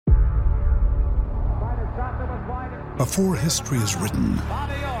Before history is written,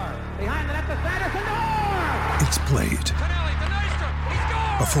 it's played.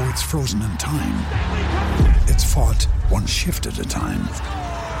 Before it's frozen in time, it's fought one shift at a time.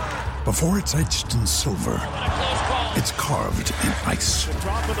 Before it's etched in silver, it's carved in ice.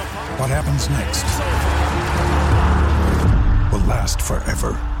 What happens next will last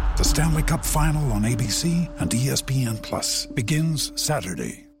forever. The Stanley Cup Final on ABC and ESPN Plus begins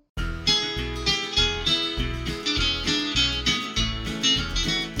Saturday.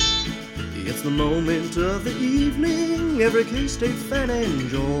 It's the moment of the evening every K-State fan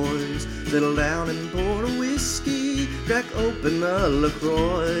enjoys. Settle down and pour a whiskey, crack open a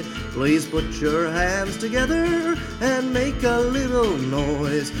LaCroix. Please put your hands together and make a little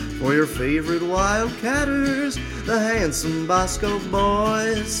noise for your favorite Wildcatters, the handsome Bosco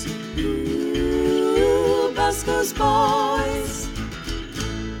Boys. Ooh, Bosco's Boys.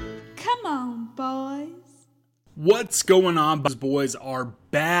 Come on, boys. What's going on? Boys are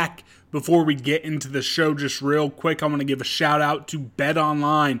back. Before we get into the show, just real quick, I want to give a shout out to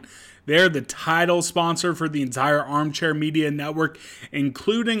BetOnline. They're the title sponsor for the entire Armchair Media Network,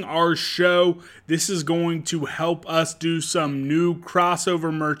 including our show. This is going to help us do some new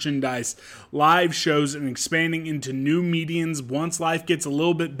crossover merchandise, live shows, and expanding into new mediums once life gets a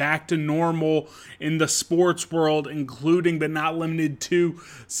little bit back to normal in the sports world, including but not limited to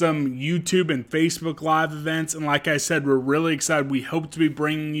some YouTube and Facebook live events. And like I said, we're really excited. We hope to be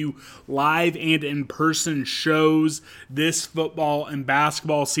bringing you live and in-person shows this football and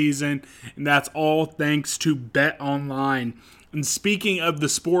basketball season, and that's all thanks to BetOnline. And speaking of the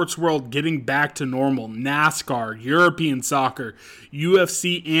sports world getting back to normal, NASCAR, European soccer,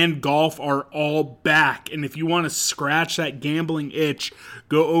 UFC, and golf are all back. And if you want to scratch that gambling itch,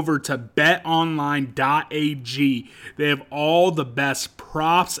 go over to betonline.ag. They have all the best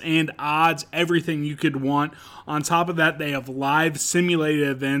props and odds, everything you could want. On top of that, they have live simulated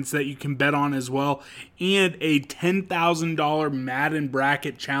events that you can bet on as well, and a $10,000 Madden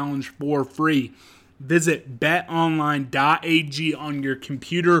bracket challenge for free. Visit betonline.ag on your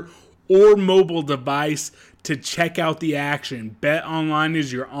computer or mobile device to check out the action. BetOnline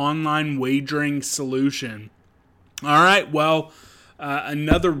is your online wagering solution. All right, well,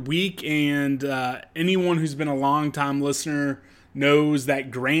 another week, and anyone who's been a long-time listener knows that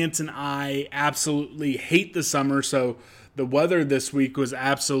Grant and I absolutely hate the summer, so the weather this week was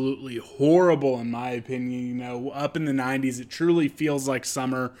absolutely horrible in my opinion. You know, up in the 90s, it truly feels like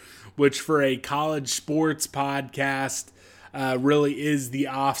summer, which for a college sports podcast really is the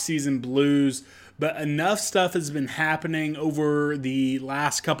off-season blues. But enough stuff has been happening over the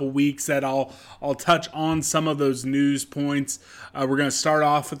last couple weeks that I'll touch on some of those news points. We're going to start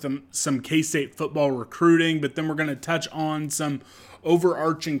off with some K-State football recruiting, but then we're going to touch on some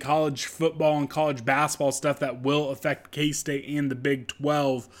overarching college football and college basketball stuff that will affect K-State and the Big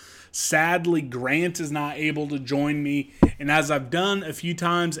 12. Sadly, Grant is not able to join me, and as I've done a few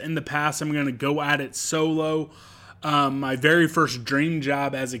times in the past, I'm going to go at it solo. My very first dream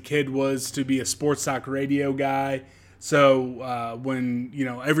job as a kid was to be a sports talk radio guy. So when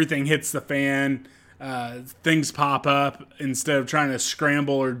everything hits the fan, things pop up. Instead of trying to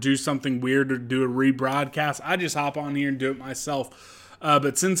scramble or do something weird or do a rebroadcast, I just hop on here and do it myself.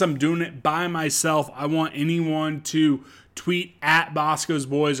 But since I'm doing it by myself, I want anyone to tweet at Bosco's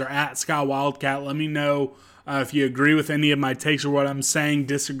Boys or at Scott Wildcat. Let me know if you agree with any of my takes or what I'm saying,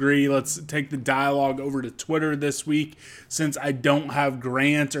 disagree. Let's take the dialogue over to Twitter this week since I don't have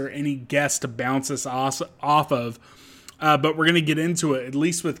Grant or any guest to bounce us off of. But we're going to get into it. At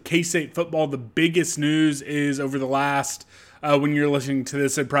least with K-State football, the biggest news is over the last, when you're listening to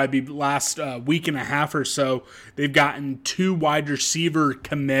this, it'd probably be last week and a half or so, they've gotten 2 wide receiver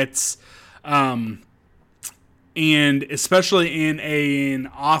commits. And especially in an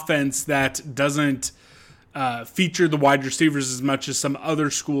offense that doesn't feature the wide receivers as much as some other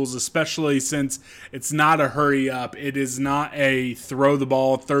schools, especially since it's not a hurry up. It is not a throw the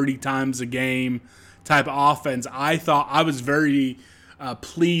ball 30 times a game type of offense. I was very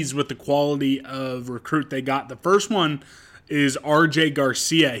pleased with the quality of recruit they got. The first one is RJ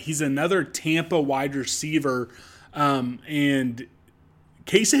Garcia. He's another Tampa wide receiver, and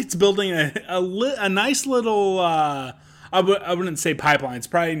K-State's building a nice little I wouldn't say pipeline. It's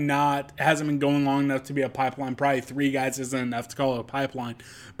probably not, it hasn't been going long enough to be a pipeline. Probably 3 guys isn't enough to call it a pipeline.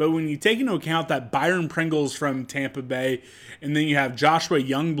 But when you take into account that Byron Pringle's from Tampa Bay, and then you have Joshua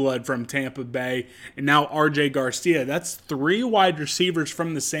Youngblood from Tampa Bay, and now RJ Garcia, that's 3 wide receivers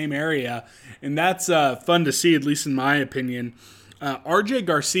from the same area. And that's fun to see, at least in my opinion. RJ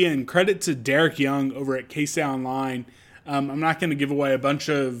Garcia, and credit to Derek Young over at K-State Online. I'm not going to give away a bunch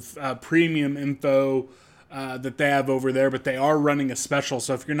of premium info that they have over there, but they are running a special.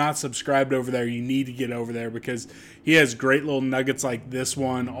 So if you're not subscribed over there, you need to get over there because he has great little nuggets like this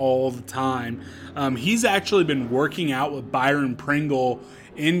one all the time. He's actually been working out with Byron Pringle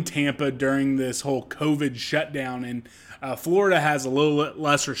in Tampa during this whole COVID shutdown, and Florida has a little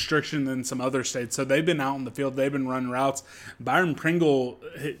less restriction than some other states, so they've been out in the field, they've been running routes. Byron Pringle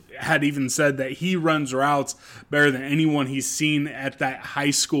had even said that he runs routes better than anyone he's seen at that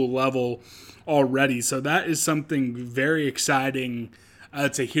high school level already. So that is something very exciting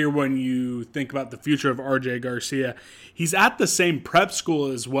to hear when you think about the future of RJ Garcia. He's at the same prep school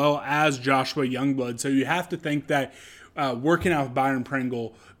as well as Joshua Youngblood, so you have to think that working out with Byron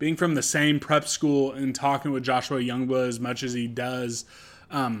Pringle, being from the same prep school and talking with Joshua Youngblood as much as he does,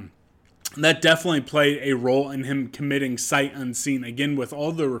 that definitely played a role in him committing sight unseen. Again, with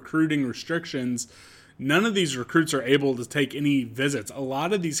all the recruiting restrictions, none of these recruits are able to take any visits. A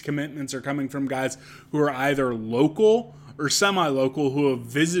lot of these commitments are coming from guys who are either local or semi-local who have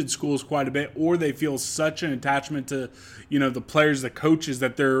visited schools quite a bit, or they feel such an attachment to, the players, the coaches,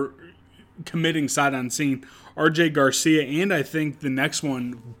 that they're committing sight unseen. RJ Garcia and I think the next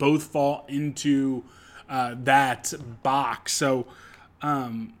one both fall into that box. So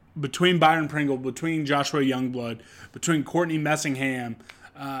between Byron Pringle, between Joshua Youngblood, between Courtney Messingham,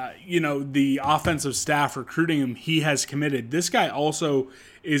 the offensive staff recruiting him, he has committed. This guy also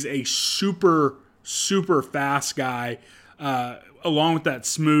is a super, super fast guy, along with that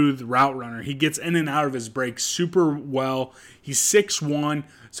smooth route runner. He gets in and out of his breaks super well. He's 6'1",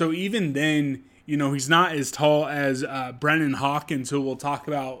 so even then, he's not as tall as Brennan Hawkins, who we'll talk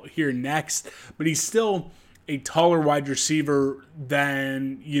about here next, but he's still a taller wide receiver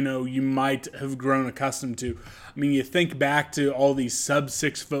than, you might have grown accustomed to. I mean, you think back to all these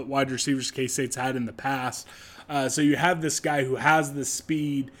sub-6 foot wide receivers K-State's had in the past. So you have this guy who has the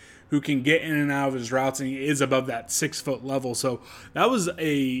speed, who can get in and out of his routes, and he is above that 6 foot level. So that was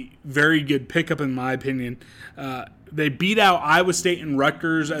a very good pickup in my opinion. They beat out Iowa State and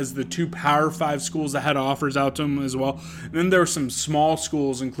Rutgers as the two Power 5 schools that had offers out to them as well. And then there were some small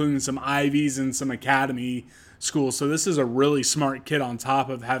schools, including some Ivies and some academy schools. So this is a really smart kid on top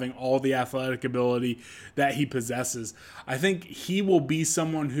of having all the athletic ability that he possesses. I think he will be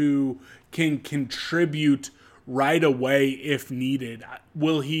someone who can contribute right away if needed.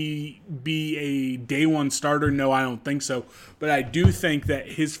 Will he be a day one starter? No, I don't think so. But I do think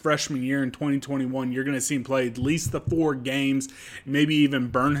that his freshman year in 2021, you're going to see him play at least the 4 games, maybe even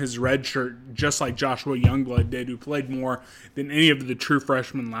burn his red shirt, just like Joshua Youngblood did, who played more than any of the true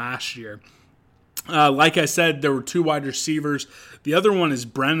freshmen last year. Like I said, there were 2 wide receivers. The other one is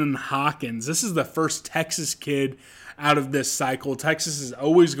Brennan Hawkins. This is the first Texas kid out of this cycle. Texas is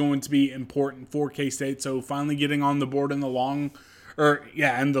always going to be important for K-State, so finally getting on the board in the Lone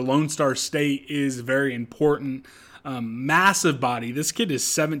Star State is very important. Massive body. This kid is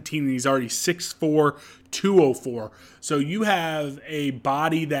 17 and he's already 6'4", 204. So you have a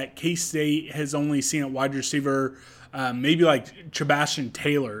body that K-State has only seen at wide receiver, maybe like Sebastian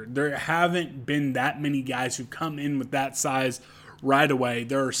Taylor. There haven't been that many guys who come in with that size right away.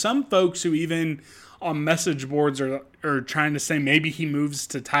 There are some folks who even on message boards are trying to say maybe he moves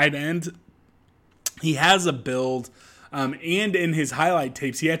to tight end. He has a build, and in his highlight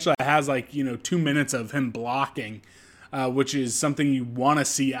tapes, he actually has 2 minutes of him blocking, which is something you want to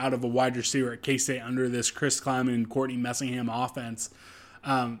see out of a wide receiver at K-State under this Chris Klieman and Courtney Messingham offense.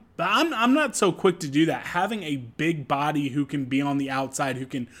 But I'm not so quick to do that. Having a big body who can be on the outside, who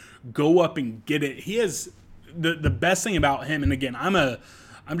can go up and get it. He has the best thing about him, and again,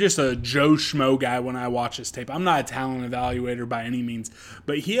 I'm just a Joe Schmo guy when I watch his tape. I'm not a talent evaluator by any means,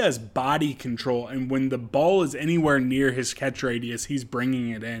 but he has body control, and when the ball is anywhere near his catch radius, he's bringing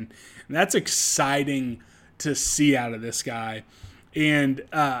it in. And that's exciting to see out of this guy. And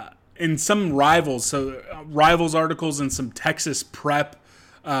in some Rivals articles and some Texas prep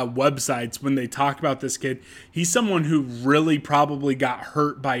websites, when they talk about this kid, he's someone who really probably got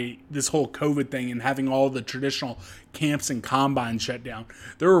hurt by this whole COVID thing and having all the traditional camps and combines shut down.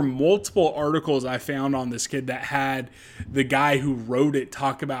 There were multiple articles I found on this kid that had the guy who wrote it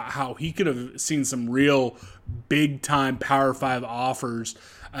talk about how he could have seen some real big-time Power 5 offers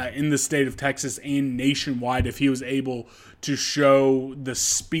in the state of Texas and nationwide if he was able to show the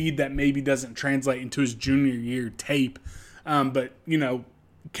speed that maybe doesn't translate into his junior year tape. But,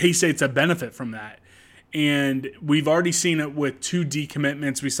 K-State's a benefit from that. And we've already seen it with 2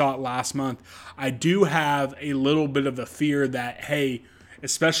 decommitments. We saw it last month. I do have a little bit of a fear that, hey,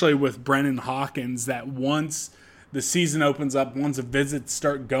 especially with Brennan Hawkins, that once the season opens up, once the visits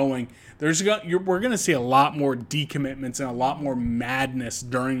start going, we're going to see a lot more decommitments and a lot more madness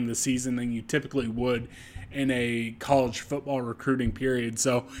during the season than you typically would in a college football recruiting period.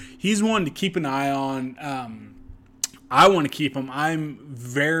 So he's one to keep an eye on. I want to keep him. I'm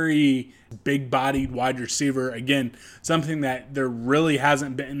very big-bodied wide receiver. Again, something that there really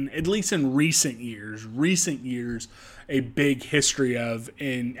hasn't been, at least in recent years, a big history of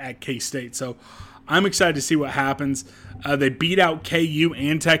at K-State. So I'm excited to see what happens. They beat out KU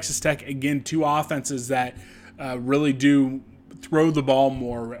and Texas Tech. Again, two offenses that really do throw the ball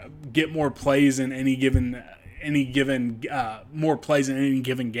more, get more plays in any given more plays in any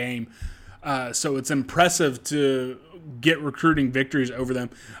given game. So it's impressive to get recruiting victories over them.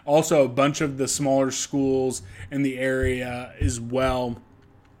 Also, a bunch of the smaller schools in the area as well.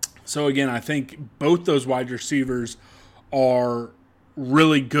 So again, I think both those wide receivers are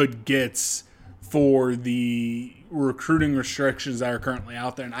really good gets for the recruiting restrictions that are currently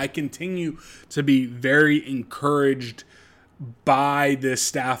out there. And I continue to be very encouraged by this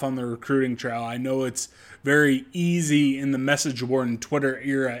staff on the recruiting trail. I know it's very easy in the message board and Twitter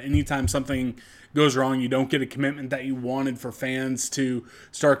era. Anytime something goes wrong, you don't get a commitment that you wanted, for fans to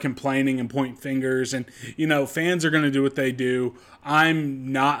start complaining and point fingers. And, fans are going to do what they do.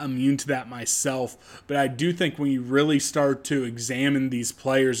 I'm not immune to that myself. But I do think when you really start to examine these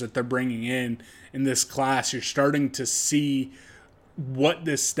players that they're bringing in this class, you're starting to see what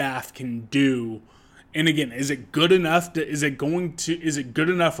this staff can do. And again, is it good enough? Is it good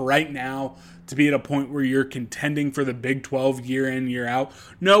enough right now to be at a point where you're contending for the Big 12 year in, year out?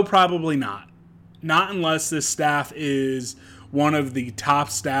 No, probably not. Not unless this staff is one of the top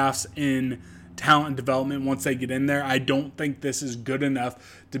staffs in talent development once they get in there. I don't think this is good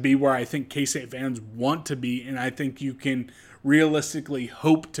enough to be where I think K-State fans want to be, and I think you can realistically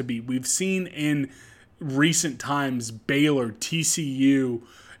hope to be. We've seen in recent times Baylor, TCU,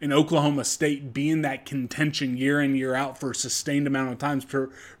 and Oklahoma State be in that contention year in, year out for a sustained amount of times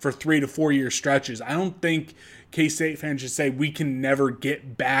for 3 to 4 year stretches. I don't think K-State fans should say we can never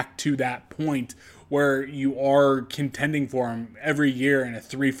get back to that point where you are contending for them every year in a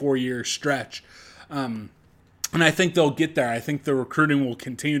 3-4 year stretch. And I think they'll get there. I think the recruiting will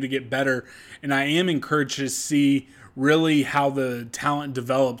continue to get better. And I am encouraged to see really how the talent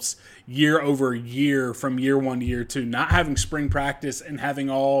develops year over year from year one to year two. Not having spring practice and having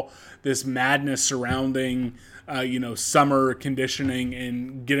all this madness surrounding, summer conditioning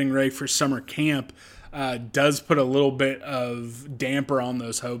and getting ready for summer camp does put a little bit of damper on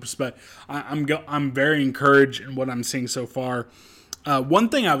those hopes. But I'm very encouraged in what I'm seeing so far. One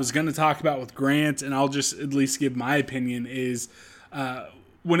thing I was going to talk about with Grant, and I'll just at least give my opinion, is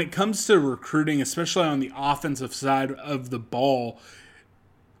when it comes to recruiting, especially on the offensive side of the ball,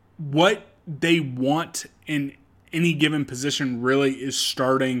 what they want in any given position really is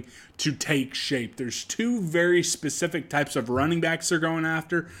starting to take shape. There's two very specific types of running backs they're going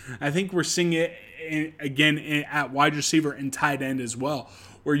after. I think we're seeing it again at wide receiver and tight end as well,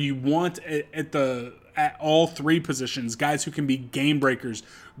 where you want at all three positions guys who can be game breakers,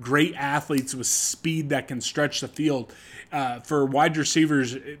 great athletes with speed that can stretch the field. For wide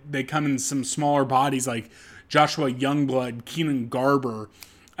receivers, they come in some smaller bodies like Joshua Youngblood, Keenan Garber.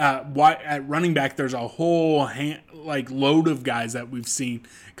 At running back, there's a whole load of guys that we've seen,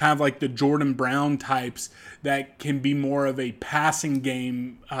 kind of like the Jordan Brown types that can be more of a passing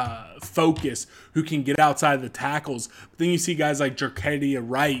game focus, who can get outside of the tackles. But then you see guys like Jerkadia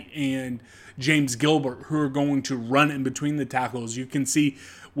Wright and James Gilbert who are going to run in between the tackles. You can see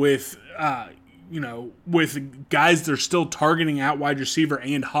with guys they're still targeting at wide receiver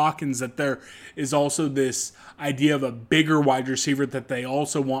and Hawkins, that there is also this idea of a bigger wide receiver that they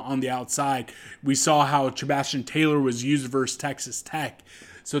also want on the outside. We saw how Sebastian Taylor was used versus Texas Tech.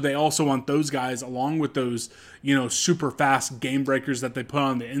 So they also want those guys along with those, super fast game breakers that they put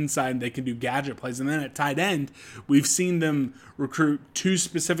on the inside, and they can do gadget plays. And then at tight end, we've seen them recruit two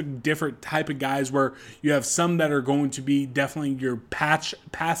specific different type of guys, where you have some that are going to be definitely your pass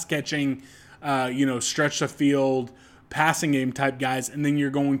catching, stretch the field, passing game type guys, and then you're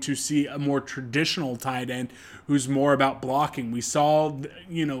going to see a more traditional tight end who's more about blocking. We saw,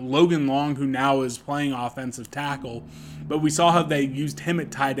 Logan Long, who now is playing offensive tackle, but we saw how they used him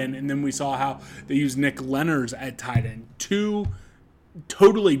at tight end, and then we saw how they used Nick Leonard at tight end. Two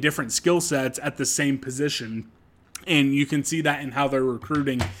totally different skill sets at the same position, and you can see that in how they're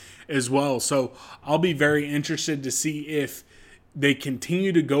recruiting as well. So I'll be very interested to see if they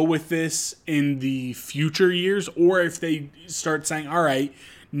continue to go with this in the future years, or if they start saying, all right,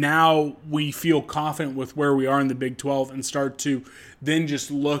 now we feel confident with where we are in the Big 12, and start to then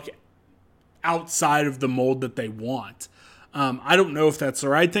just look outside of the mold that they want. I don't know if that's the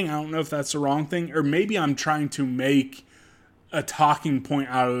right thing. I don't know if that's the wrong thing. Or maybe I'm trying to make a talking point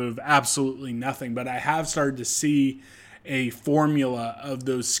out of absolutely nothing, but I have started to see a formula of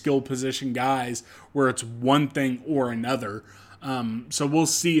those skill position guys where it's one thing or another. So we'll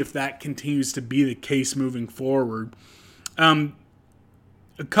see if that continues to be the case moving forward. A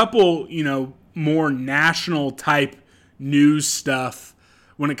couple, more national type news stuff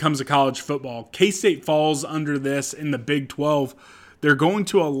when it comes to college football. K-State falls under this in the Big 12. They're going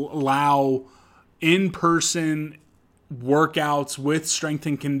to allow in-person workouts with strength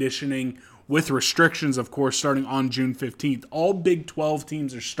and conditioning, with restrictions, of course, starting on June 15th. All Big 12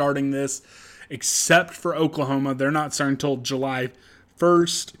 teams are starting this, except for Oklahoma. They're not starting until July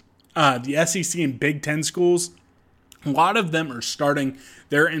 1st. The SEC and Big 10 schools, a lot of them are starting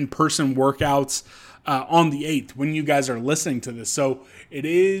their in-person workouts on the 8th when you guys are listening to this. So it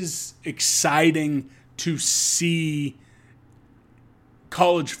is exciting to see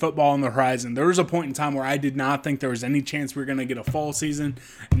college football on the horizon. There was a point in time where I did not think there was any chance we were going to get a fall season.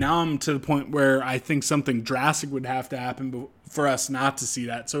 Now I'm to the point where I think something drastic would have to happen for us not to see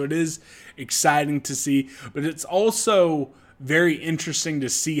that. So it is exciting to see, but it's also very interesting to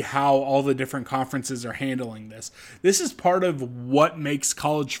see how all the different conferences are handling this. This is part of what makes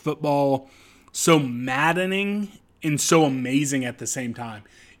college football so maddening and so amazing at the same time.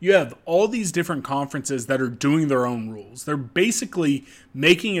 You have all these different conferences that are doing their own rules. They're basically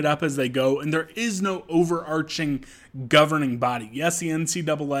making it up as they go, and there is no overarching governing body. Yes, the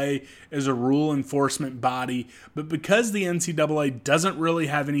NCAA is a rule enforcement body, but because the NCAA doesn't really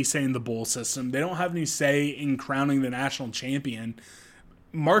have any say in the bowl system, they don't have any say in crowning the national champion,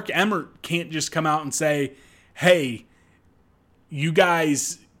 Mark Emmert can't just come out and say, hey, you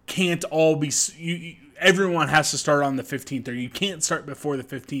guys can't all be... everyone has to start on the 15th, or you can't start before the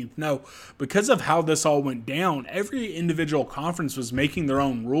 15th. No, because of how this all went down, every individual conference was making their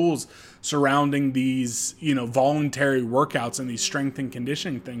own rules surrounding these, voluntary workouts and these strength and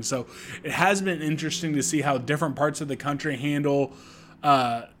conditioning things. So it has been interesting to see how different parts of the country handle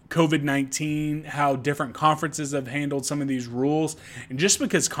COVID-19, how different conferences have handled some of these rules. And just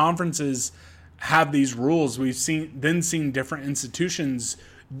because conferences have these rules, we've seen different institutions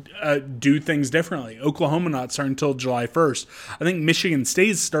do things differently. Oklahoma not starting until July 1st. I think Michigan State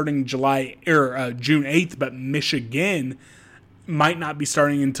is starting June 8th, but Michigan might not be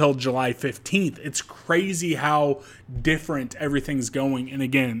starting until July 15th. It's crazy how different everything's going. And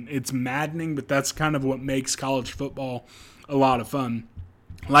again, it's maddening, but that's kind of what makes college football a lot of fun.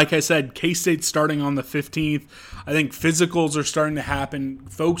 Like I said, K-State's starting on the 15th. I think physicals are starting to happen.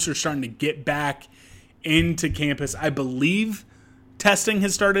 Folks are starting to get back into campus. I believe testing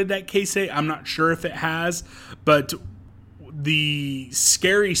has started at K-State. I'm not sure if it has, but the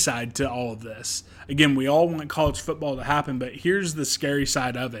scary side to all of this, again, we all want college football to happen, but here's the scary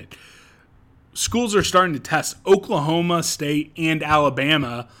side of it. Schools are starting to test. Oklahoma State and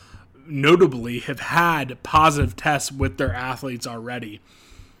Alabama, notably, have had positive tests with their athletes already.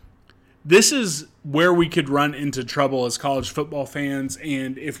 This is where we could run into trouble as college football fans,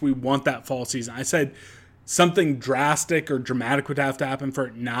 and if we want that fall season. I said something drastic or dramatic would have to happen for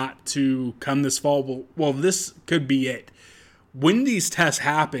it not to come this fall. Well, this could be it. When these tests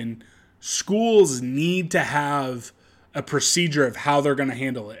happen, schools need to have a procedure of how they're going to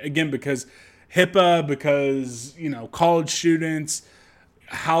handle it. Again, because HIPAA, because, college students,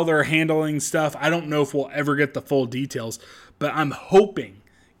 how they're handling stuff. I don't know if we'll ever get the full details, but I'm hoping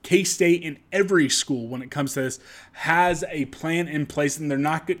K-State and every school, when it comes to this, has a plan in place, and they're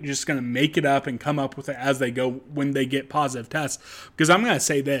not just going to make it up and come up with it as they go when they get positive tests. Because I'm going to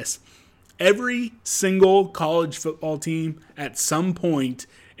say this. Every single college football team at some point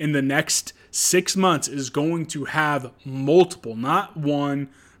in the next 6 months is going to have multiple, not one,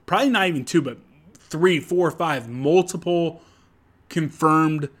 probably not even two, but 3, 4, 5, multiple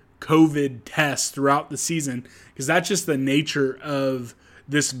confirmed COVID tests throughout the season, because that's just the nature of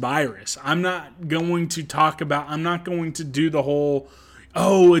this virus. I'm not going to do the whole,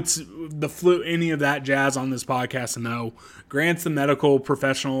 it's the flu, any of that jazz on this podcast. No, Grant's the medical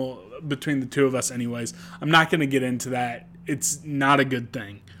professional between the two of us anyways. I'm not going to get into that. It's not a good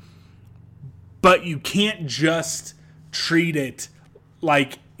thing. But you can't just treat it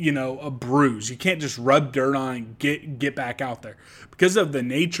like, a bruise. You can't just rub dirt on and get back out there. Because of the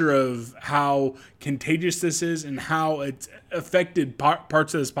nature of how contagious this is and how it's affected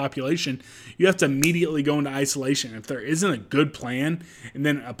parts of this population, you have to immediately go into isolation. If there isn't a good plan, and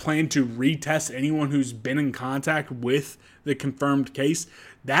then a plan to retest anyone who's been in contact with the confirmed case,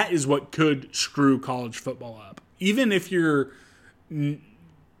 that is what could screw college football up. Even if you're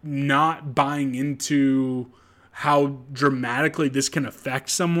not buying into how dramatically this can affect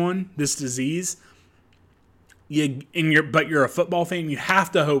someone, this disease, but you're a football fan, you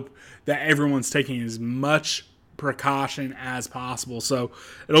have to hope that everyone's taking as much precaution as possible. So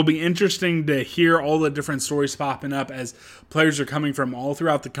it'll be interesting to hear all the different stories popping up as players are coming from all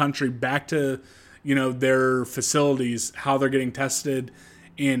throughout the country back to, their facilities, how they're getting tested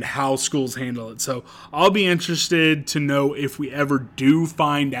and how schools handle it. So I'll be interested to know if we ever do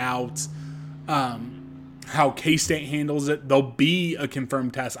find out how K-State handles it. There'll be a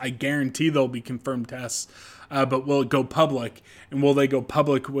confirmed test. I guarantee there'll be confirmed tests. But will it go public? And will they go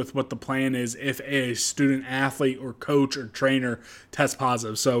public with what the plan is if a student athlete or coach or trainer tests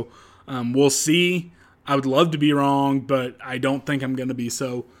positive? So we'll see. I would love to be wrong, but I don't think I'm going to be.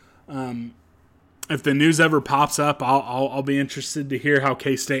 So if the news ever pops up, I'll be interested to hear how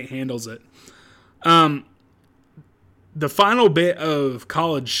K-State handles it. The final bit of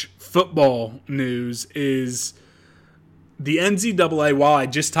college football news is the NCAA, while I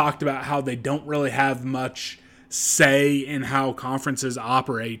just talked about how they don't really have much say in how conferences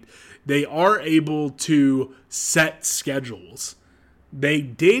operate, they are able to set schedules. They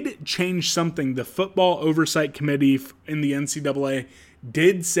did change something. The Football Oversight Committee in the NCAA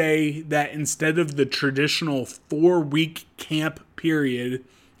did say that instead of the traditional 4-week camp period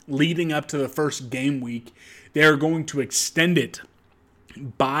leading up to the first game week, they're going to extend it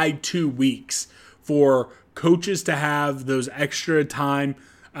by 2 weeks for coaches to have those extra time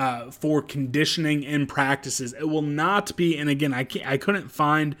for conditioning and practices. It will not be, and again, I couldn't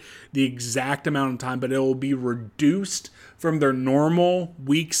find the exact amount of time, but it will be reduced from their normal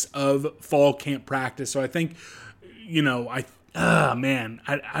weeks of fall camp practice. So I think, I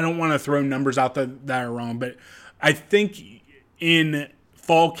don't want to throw numbers out that are wrong, but I think in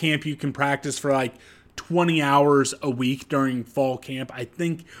fall camp you can practice for like 20 hours a week during fall camp. I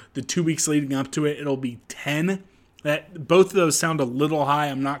think the 2 weeks leading up to it, it'll be 10. That both of those sound a little high.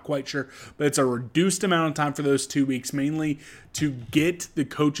 I'm not quite sure, but it's a reduced amount of time for those 2 weeks, mainly to get the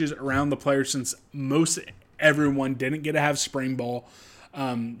coaches around the players, since most everyone didn't get to have spring ball.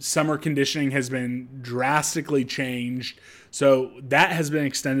 Summer conditioning has been drastically changed, so that has been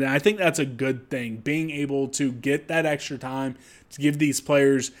extended. I think that's a good thing, being able to get that extra time to give these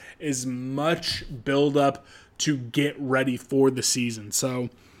players as much build up to get ready for the season. So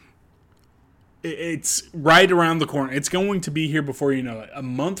it's right around the corner. It's going to be here before you know it. A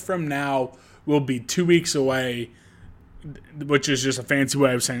month from now, we'll be 2 weeks away, which is just a fancy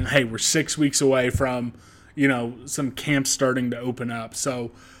way of saying, hey, we're 6 weeks away from, some camps starting to open up.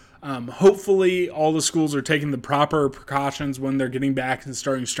 So hopefully all the schools are taking the proper precautions when they're getting back and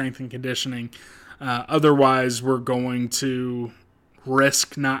starting strength and conditioning. Otherwise, we're going to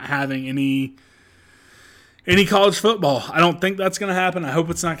risk not having any college football. I don't think that's going to happen. I hope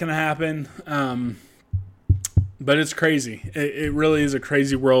it's not going to happen. But it's crazy. It really is a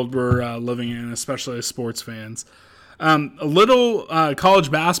crazy world we're living in, especially as sports fans. A little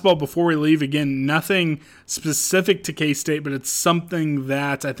college basketball before we leave. Again, nothing specific to K-State, but it's something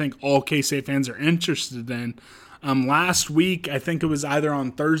that I think all K-State fans are interested in. Last week, I think it was either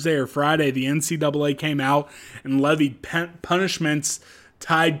on Thursday or Friday, the NCAA came out and levied punishments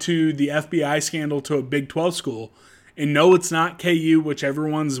tied to the FBI scandal to a Big 12 school. And no, it's not KU, which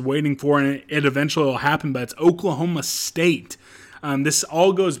everyone's waiting for, and it eventually will happen, but it's Oklahoma State. This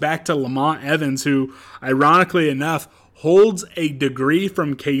all goes back to Lamont Evans, who, ironically enough, holds a degree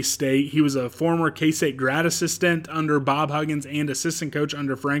from K-State. He was a former K-State grad assistant under Bob Huggins and assistant coach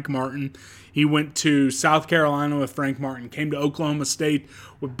under Frank Martin. He went to South Carolina with Frank Martin, came to Oklahoma State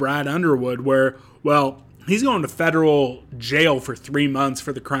with Brad Underwood, where, he's going to federal jail for 3 months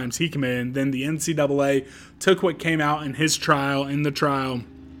for the crimes he committed. And then the NCAA took what came out in the trial,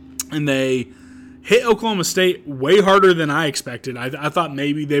 and they hit Oklahoma State way harder than I expected. I thought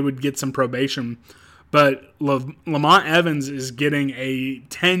maybe they would get some probation. But Lamont Evans is getting a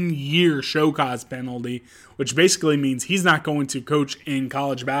 10-year show cause penalty, which basically means he's not going to coach in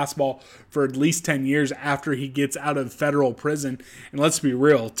college basketball for at least 10 years after he gets out of federal prison. And let's be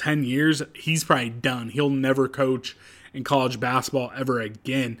real, 10 years, he's probably done. He'll never coach in college basketball ever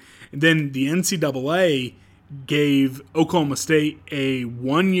again. And then the NCAA gave Oklahoma State a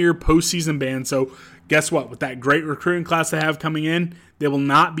 1-year postseason ban. So guess what? With that great recruiting class they have coming in, they will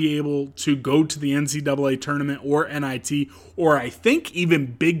not be able to go to the NCAA tournament or NIT, or I think even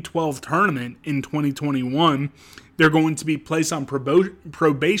Big 12 tournament in 2021. They're going to be placed on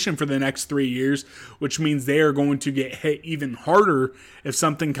probation for the next 3 years, which means they are going to get hit even harder if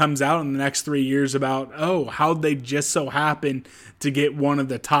something comes out in the next 3 years about, how'd they just so happen to get one of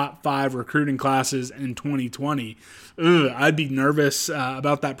the top 5 recruiting classes in 2020. I'd be nervous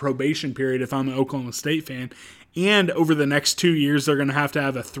about that probation period if I'm an Oklahoma State fan. And over the next 2 years, they're going to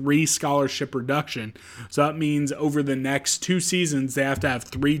have a 3 scholarship reduction. So that means over the next 2 seasons, they have to have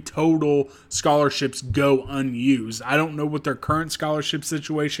 3 total scholarships go unused. I don't know what their current scholarship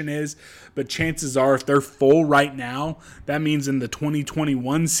situation is, but chances are if they're full right now, that means in the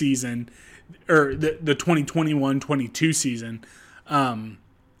 2021 season, or the 2021-22 season,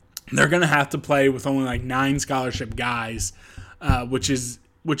 they're going to have to play with only like 9 scholarship guys, which is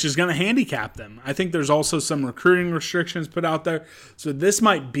going to handicap them. I think there's also some recruiting restrictions put out there. So this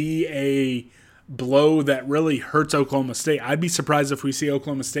might be a blow that really hurts Oklahoma State. I'd be surprised if we see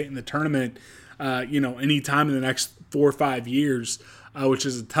Oklahoma State in the tournament, any time in the next 4 or 5 years, which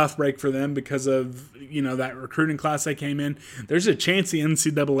is a tough break for them because of, that recruiting class they came in. There's a chance the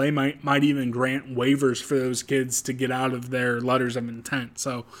NCAA might even grant waivers for those kids to get out of their letters of intent.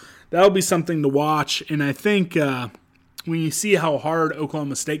 So that'll be something to watch. And I think when you see how hard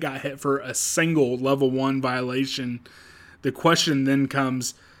Oklahoma State got hit for a single level 1 violation, the question then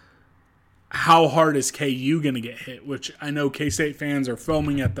comes, how hard is KU going to get hit? Which I know K-State fans are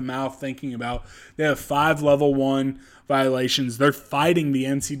foaming at the mouth thinking about. They have 5 level 1 violations. They're fighting the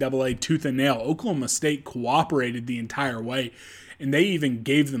NCAA tooth and nail. Oklahoma State cooperated the entire way, and they even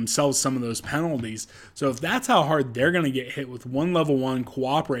gave themselves some of those penalties. So if that's how hard they're going to get hit with 1 level 1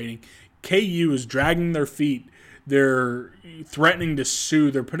 cooperating, KU is dragging their feet. They're threatening to sue.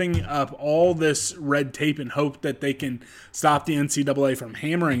 They're putting up all this red tape in hope that they can stop the NCAA from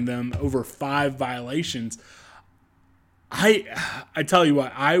hammering them over 5 violations. I tell you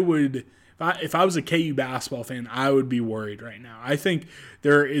what, I would, if I was a KU basketball fan, I would be worried right now. I think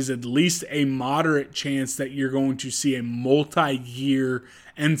there is at least a moderate chance that you're going to see a multi-year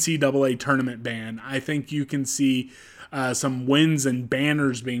NCAA tournament ban. I think you can see some wins and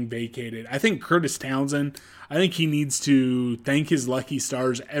banners being vacated. I think Curtis Townsend, I think he needs to thank his lucky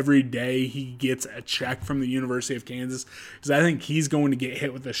stars every day he gets a check from the University of Kansas, because I think he's going to get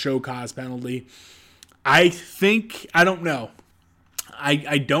hit with a show cause penalty. I don't know.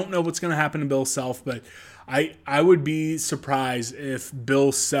 I don't know what's going to happen to Bill Self, but I would be surprised if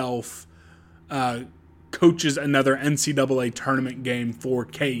Bill Self coaches another NCAA tournament game for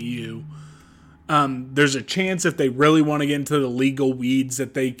KU. There's a chance if they really want to get into the legal weeds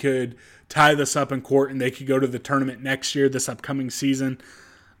that they could tie this up in court and they could go to the tournament next year, this upcoming season.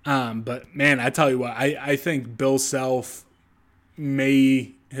 But, man, I tell you what, I think Bill Self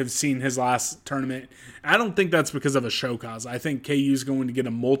may have seen his last tournament. I don't think that's because of a show cause. I think KU is going to get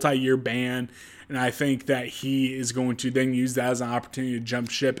a multi-year ban, and I think that he is going to then use that as an opportunity to jump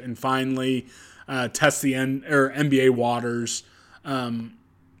ship and finally test the NBA waters.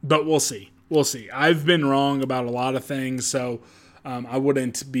 But we'll see. We'll see. I've been wrong about a lot of things, so I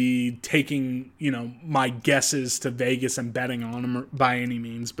wouldn't be taking, my guesses to Vegas and betting on them by any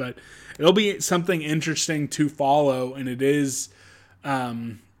means. But it'll be something interesting to follow, and it is,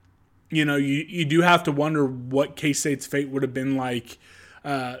 you do have to wonder what K-State's fate would have been like,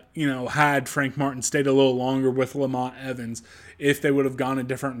 had Frank Martin stayed a little longer with Lamont Evans, if they would have gone a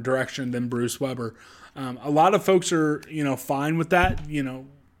different direction than Bruce Weber. A lot of folks are, fine with that,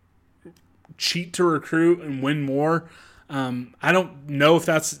 cheat to recruit and win more. I don't know if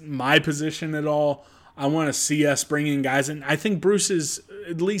that's my position at all. I want to see us bring in guys. And I think Bruce is,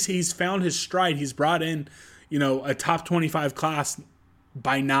 at least he's found his stride. He's brought in, a top 25 class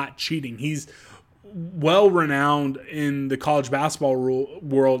by not cheating. He's well renowned in the college basketball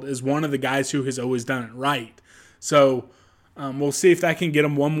world as one of the guys who has always done it right. So we'll see if that can get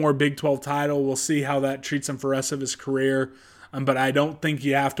him one more Big 12 title. We'll see how that treats him for the rest of his career. But I don't think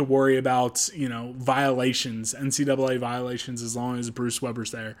you have to worry about, violations, NCAA violations, as long as Bruce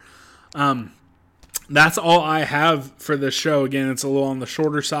Weber's there. That's all I have for this show. Again, it's a little on the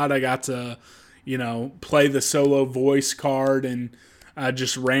shorter side. I got to, play the solo voice card and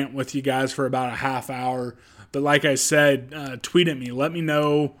just rant with you guys for about a half hour. But like I said, tweet at me. Let me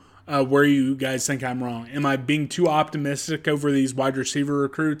know where you guys think I'm wrong. Am I being too optimistic over these wide receiver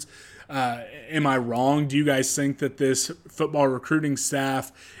recruits? Am I wrong? Do you guys think that this football recruiting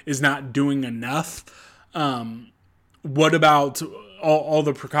staff is not doing enough? What about all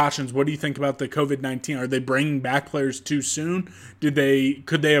the precautions? What do you think about the COVID-19? Are they bringing back players too soon? Could they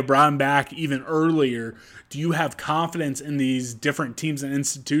have brought them back even earlier? Do you have confidence in these different teams and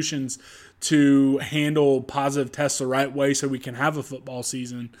institutions to handle positive tests the right way so we can have a football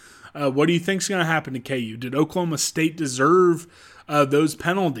season? What do you think is going to happen to KU? Did Oklahoma State deserve those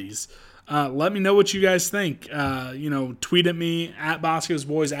penalties? Let me know what you guys think. Tweet at me, at Bosco's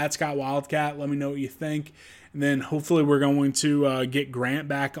Boys, at Scott Wildcat. Let me know what you think. And then hopefully we're going to get Grant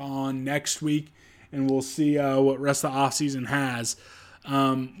back on next week, and we'll see what rest of the offseason has.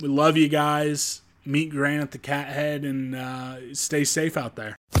 We love you guys. meet Grant at the Cat Head and stay safe out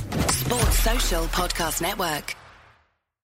there. Sports Social Podcast Network.